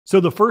So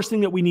the first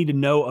thing that we need to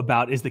know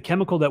about is the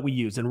chemical that we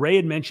use. And Ray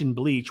had mentioned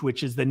bleach,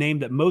 which is the name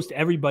that most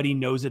everybody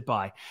knows it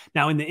by.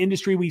 Now, in the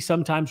industry, we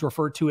sometimes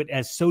refer to it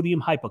as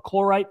sodium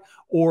hypochlorite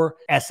or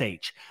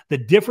SH. The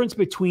difference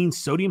between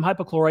sodium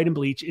hypochlorite and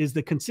bleach is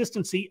the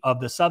consistency of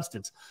the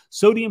substance.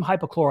 Sodium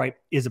hypochlorite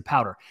is a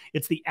powder.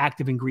 It's the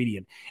active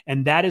ingredient.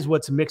 And that is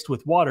what's mixed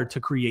with water to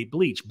create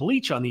bleach.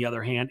 Bleach, on the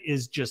other hand,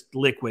 is just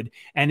liquid.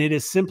 And it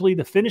is simply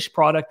the finished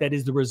product that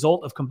is the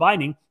result of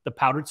combining the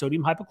powdered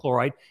sodium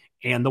hypochlorite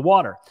and the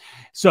water.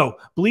 So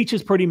bleach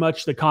is pretty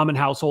much the common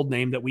household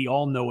name that we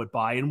all know it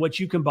by and what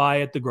you can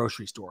buy at the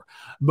grocery store.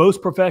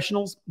 Most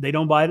professionals, they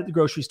don't buy it at the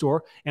grocery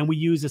store, and we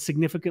use a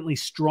significantly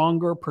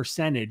stronger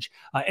percentage,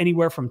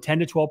 anywhere from 10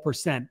 to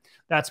 12%.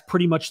 That's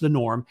pretty much the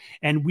norm.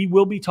 And we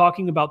will be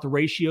talking about the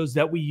ratios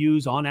that we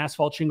use on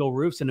asphalt shingle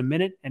roofs in a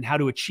minute and how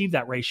to achieve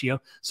that ratio.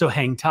 So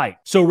hang tight.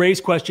 So Ray's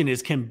question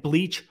is, can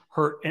bleach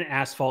hurt an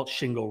asphalt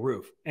shingle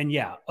roof? And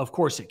yeah, of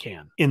course it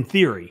can. In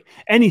theory,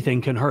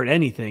 anything can hurt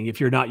anything if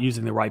you're not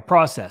using the right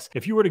process.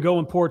 If you were to go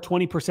and pour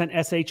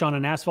 20% SH on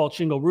an asphalt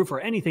shingle roof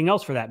or anything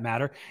else for that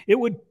matter, it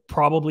would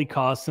probably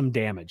cause some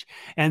damage.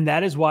 And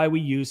that is why we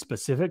use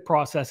specific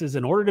processes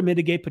in order to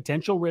mitigate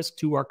potential risk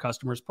to our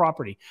customer's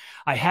property.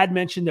 I had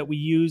mentioned that we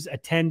use a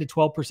 10 to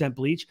 12%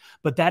 bleach,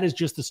 but that is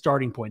just the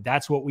starting point.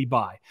 That's what we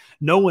buy.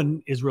 No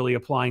one is really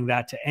applying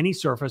that to any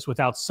surface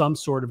without some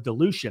sort of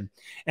dilution.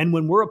 And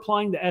when we're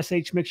applying the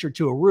SH mixture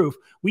to a roof,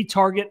 we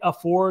target a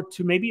 4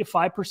 to maybe a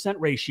 5%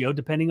 ratio,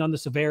 depending on the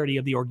severity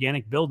of the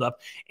organic buildup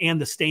and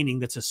the staining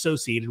that's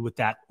associated with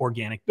that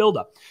organic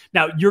buildup.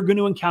 Now, you're going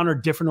to encounter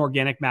different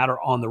organic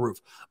matter on the roof.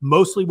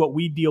 Mostly what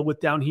we deal with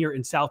down here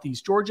in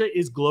Southeast Georgia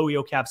is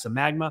Gloeocapsa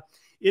magma.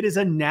 It is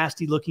a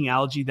nasty looking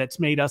algae that's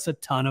made us a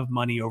ton of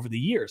money over the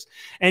years.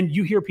 And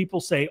you hear people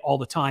say all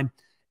the time,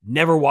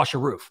 never wash a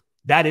roof.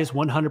 That is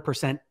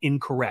 100%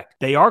 incorrect.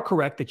 They are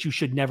correct that you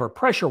should never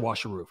pressure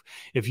wash a roof.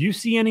 If you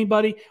see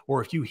anybody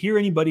or if you hear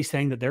anybody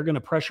saying that they're going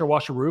to pressure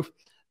wash a roof,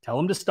 tell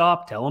them to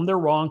stop, tell them they're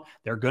wrong.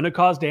 They're going to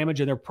cause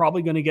damage and they're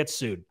probably going to get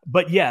sued.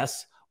 But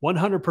yes,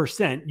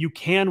 100%, you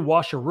can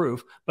wash a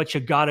roof, but you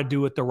got to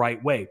do it the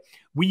right way.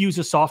 We use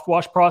a soft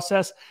wash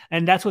process,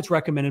 and that's what's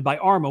recommended by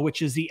ARMA,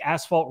 which is the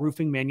Asphalt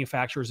Roofing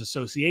Manufacturers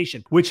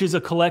Association, which is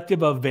a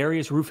collective of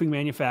various roofing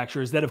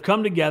manufacturers that have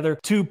come together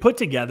to put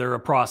together a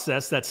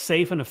process that's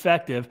safe and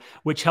effective,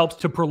 which helps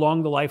to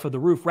prolong the life of the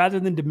roof rather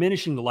than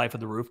diminishing the life of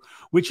the roof,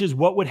 which is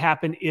what would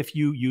happen if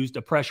you used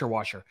a pressure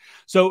washer.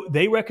 So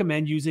they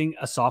recommend using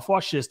a soft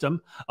wash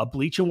system, a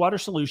bleach and water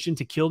solution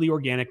to kill the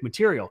organic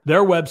material.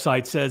 Their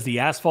website says the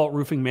Asphalt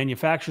Roofing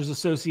Manufacturers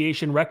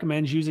Association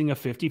recommends using a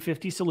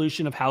 50-50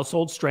 solution of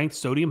household strength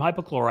sodium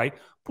hypochlorite,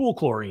 pool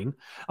chlorine,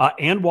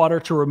 and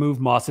water to remove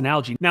moss and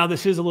algae. Now,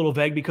 this is a little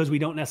vague because we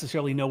don't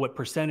necessarily know what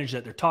percentage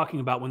that they're talking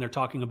about when they're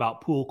talking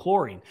about pool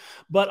chlorine,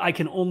 but I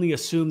can only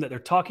assume that they're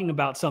talking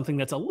about something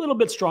that's a little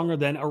bit stronger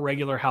than a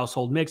regular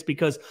household mix,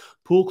 because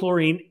pool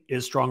chlorine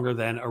is stronger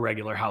than a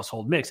regular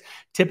household mix,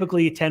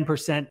 typically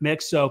 10%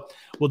 mix. So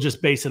we'll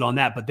just base it on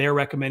that, but they're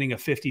recommending a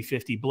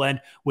 50-50 blend,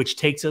 which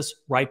takes us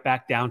right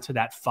back down to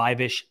that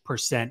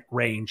 5-ish%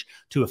 range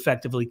to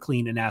effectively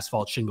clean an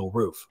asphalt shingle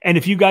roof. And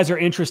if you guys are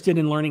interested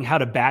in learning how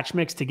to batch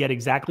mix to get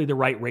exactly the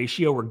right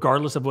ratio,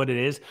 regardless of what it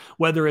is,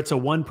 whether it's a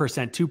 1%,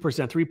 2%,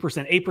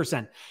 3%,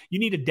 8%, you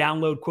need to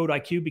download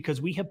QuoteIQ,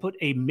 because we have put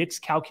a mix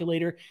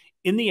calculator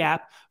in the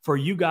app for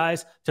you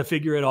guys to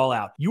figure it all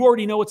out. You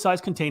already know what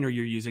size container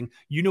you're using.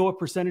 You know what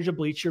percentage of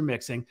bleach you're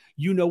mixing.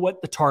 You know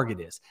what the target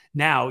is.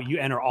 Now you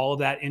enter all of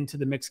that into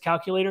the mix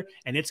calculator,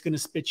 and it's going to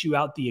spit you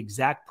out the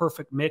exact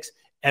perfect mix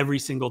every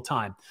single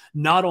time.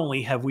 Not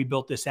only have we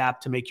built this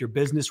app to make your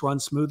business run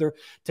smoother,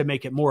 to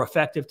make it more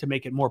effective, to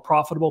make it more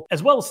profitable,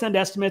 as well as send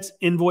estimates,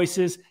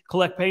 invoices,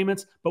 collect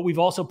payments, but we've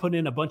also put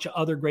in a bunch of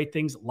other great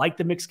things like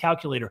the mix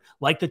calculator,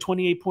 like the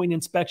 28-point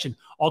inspection,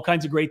 all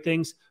kinds of great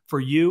things for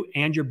you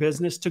and your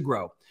business to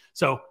grow.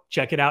 So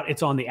check it out.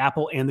 It's on the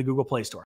Apple and the Google Play Store.